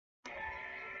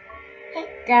Hey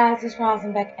guys, it's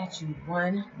Roslynn back at you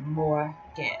one more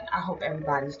again. I hope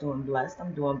everybody's doing blessed.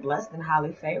 I'm doing blessed and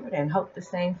highly favored and hope the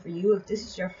same for you. If this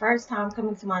is your first time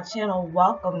coming to my channel,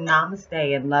 welcome, namaste,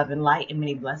 and love and light and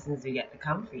many blessings are yet to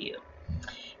come for you.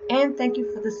 And thank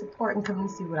you for the support and coming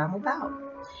to see what I'm about.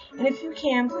 And if you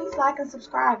can, please like and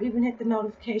subscribe, even hit the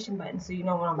notification button so you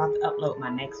know when I'm about to upload my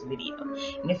next video.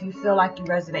 And if you feel like you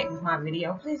resonate with my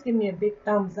video, please give me a big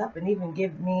thumbs up and even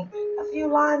give me a few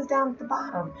lines down at the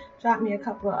bottom. Drop me a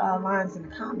couple of lines in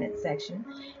the comment section.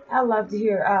 I love to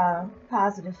hear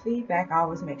positive feedback. I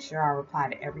always make sure I reply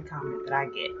to every comment that I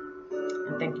get.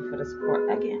 And thank you for the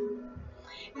support again.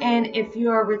 And if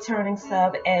you're a returning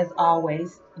sub, as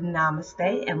always,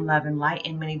 namaste and love and light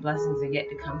and many blessings are yet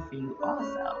to come for you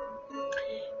also.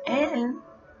 And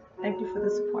thank you for the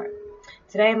support.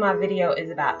 Today my video is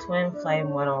about Twin Flame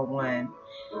 101.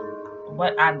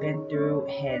 What I've been through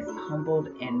has humbled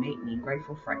and made me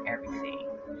grateful for everything.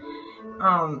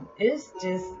 It's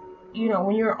just, you know,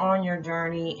 when you're on your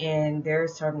journey and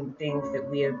there's certain things that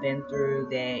we have been through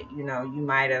that, you know, you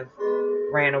might have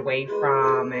ran away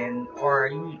from or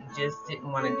you just didn't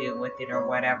want to deal with it or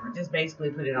whatever. Just basically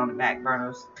put it on the back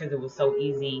burners because it was so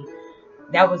easy.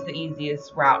 That was the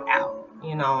easiest route out,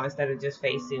 you know, instead of just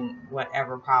facing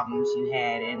whatever problems you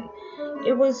had. And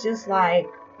it was just like,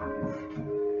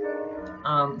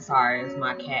 sorry, it's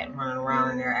my cat running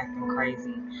around and they're acting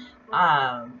crazy.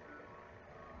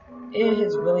 It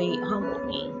has really humbled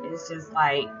me. It's just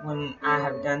like when I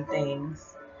have done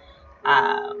things,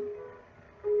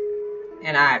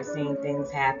 and I've seen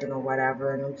things happen or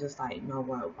whatever, and I'm just like, you know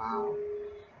what, wow.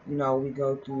 You know, we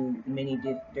go through many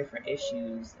different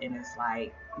issues, and it's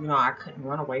like, you know, I couldn't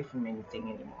run away from anything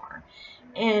anymore.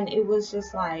 And it was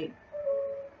just like,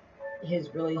 it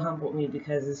has really humbled me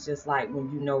because it's just like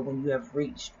when you have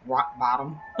reached rock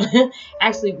bottom,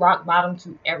 actually rock bottom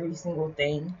to every single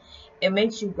thing, it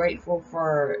makes you grateful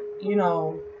for, you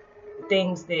know,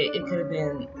 things that it could have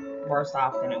been worse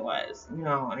off than it was, you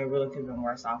know, and it really could have been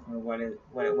worse off than what it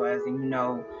was, and you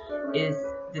know, is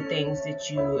the things that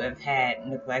you have had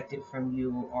neglected from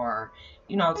you or,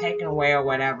 you know, taken away or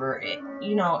whatever. It,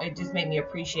 you know, it just made me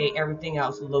appreciate everything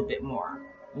else a little bit more.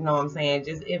 You know what I'm saying?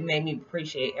 Just it made me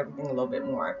appreciate everything a little bit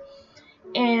more,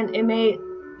 and it made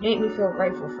me feel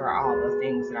grateful for all the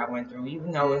things that I went through,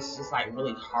 even though it's just like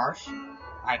really harsh.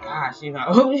 Like, gosh, you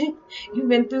know, you've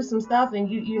been through some stuff, and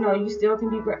you know, you still can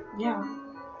be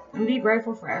and be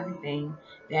grateful for everything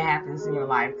that happens in your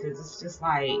life, because it's just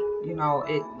like, you know,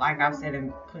 it, like I've said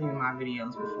in putting in my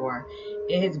videos before,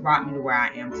 it has brought me to where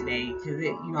I am today, because it,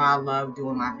 you know, I love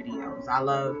doing my videos. I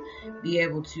love be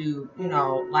able to, you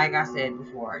know, like I said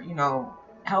before, you know,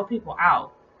 help people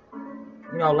out.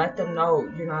 You know, let them know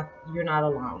you're not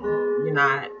alone. You're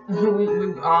not.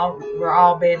 We're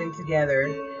all banding together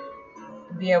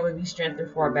to be able to be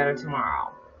strengthened for a better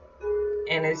tomorrow.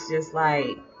 And it's just like,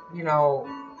 you know,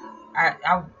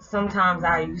 I sometimes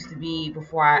I used to be,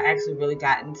 before I actually really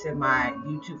got into my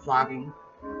YouTube vlogging,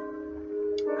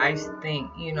 I used to think,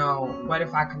 you know, what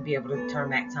if I could be able to turn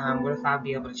back time? What if I'd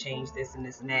be able to change this and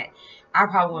this and that? I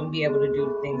probably wouldn't be able to do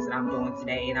the things that I'm doing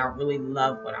today, and I really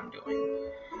love what I'm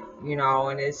doing. You know,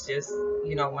 and it's just,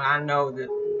 you know, when I know that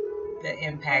the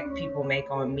impact people make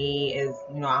on me is,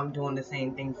 you know, I'm doing the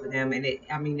same thing for them, and it,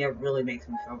 I mean, it really makes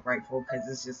me feel grateful, because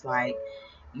it's just like,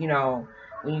 you know,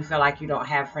 when you feel like you don't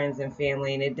have friends and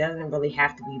family, and it doesn't really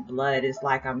have to be blood. It's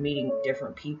like I'm meeting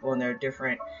different people, and they're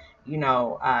different, you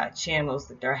know, channels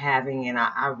that they're having, and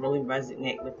I really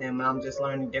resonate with them, and I'm just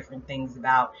learning different things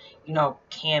about, you know,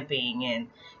 camping, and,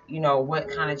 you know, what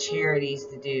kind of charities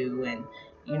to do, and,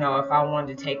 you know, if I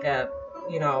wanted to take up,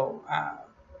 you know,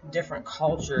 different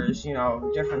cultures, you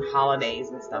know, different holidays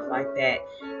and stuff like that.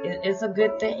 It's a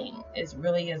good thing. It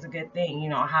really is a good thing. You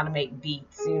know, how to make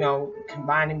beats, you know,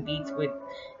 combining beats with,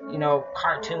 you know,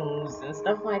 cartoons and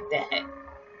stuff like that.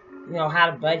 You know, how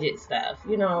to budget stuff.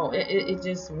 You know, it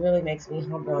just really makes me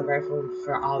humble and grateful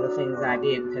for all the things that I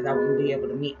did, because I wouldn't be able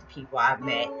to meet the people I've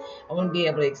met. I wouldn't be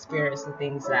able to experience the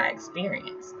things that I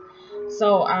experienced.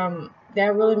 So,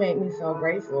 that really made me feel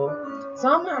grateful. So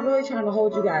I'm not really trying to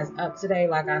hold you guys up today.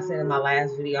 Like I said in my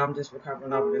last video, I'm just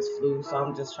recovering over this flu. So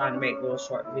I'm just trying to make little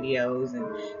short videos and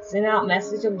send out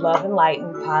message of love and light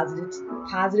and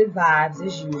positive vibes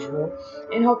as usual.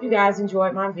 And hope you guys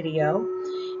enjoyed my video.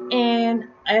 And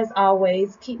as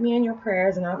always, keep me in your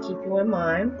prayers, and I'll keep you in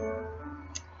mine.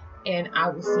 And I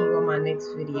will see you on my next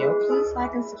video. Please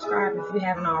like and subscribe if you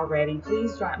haven't already.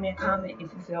 Please drop me a comment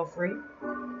if you feel free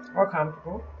or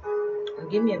comfortable. Or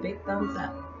give me a big thumbs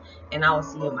up. And I will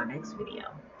see you in my next video.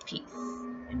 Peace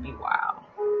and be wild.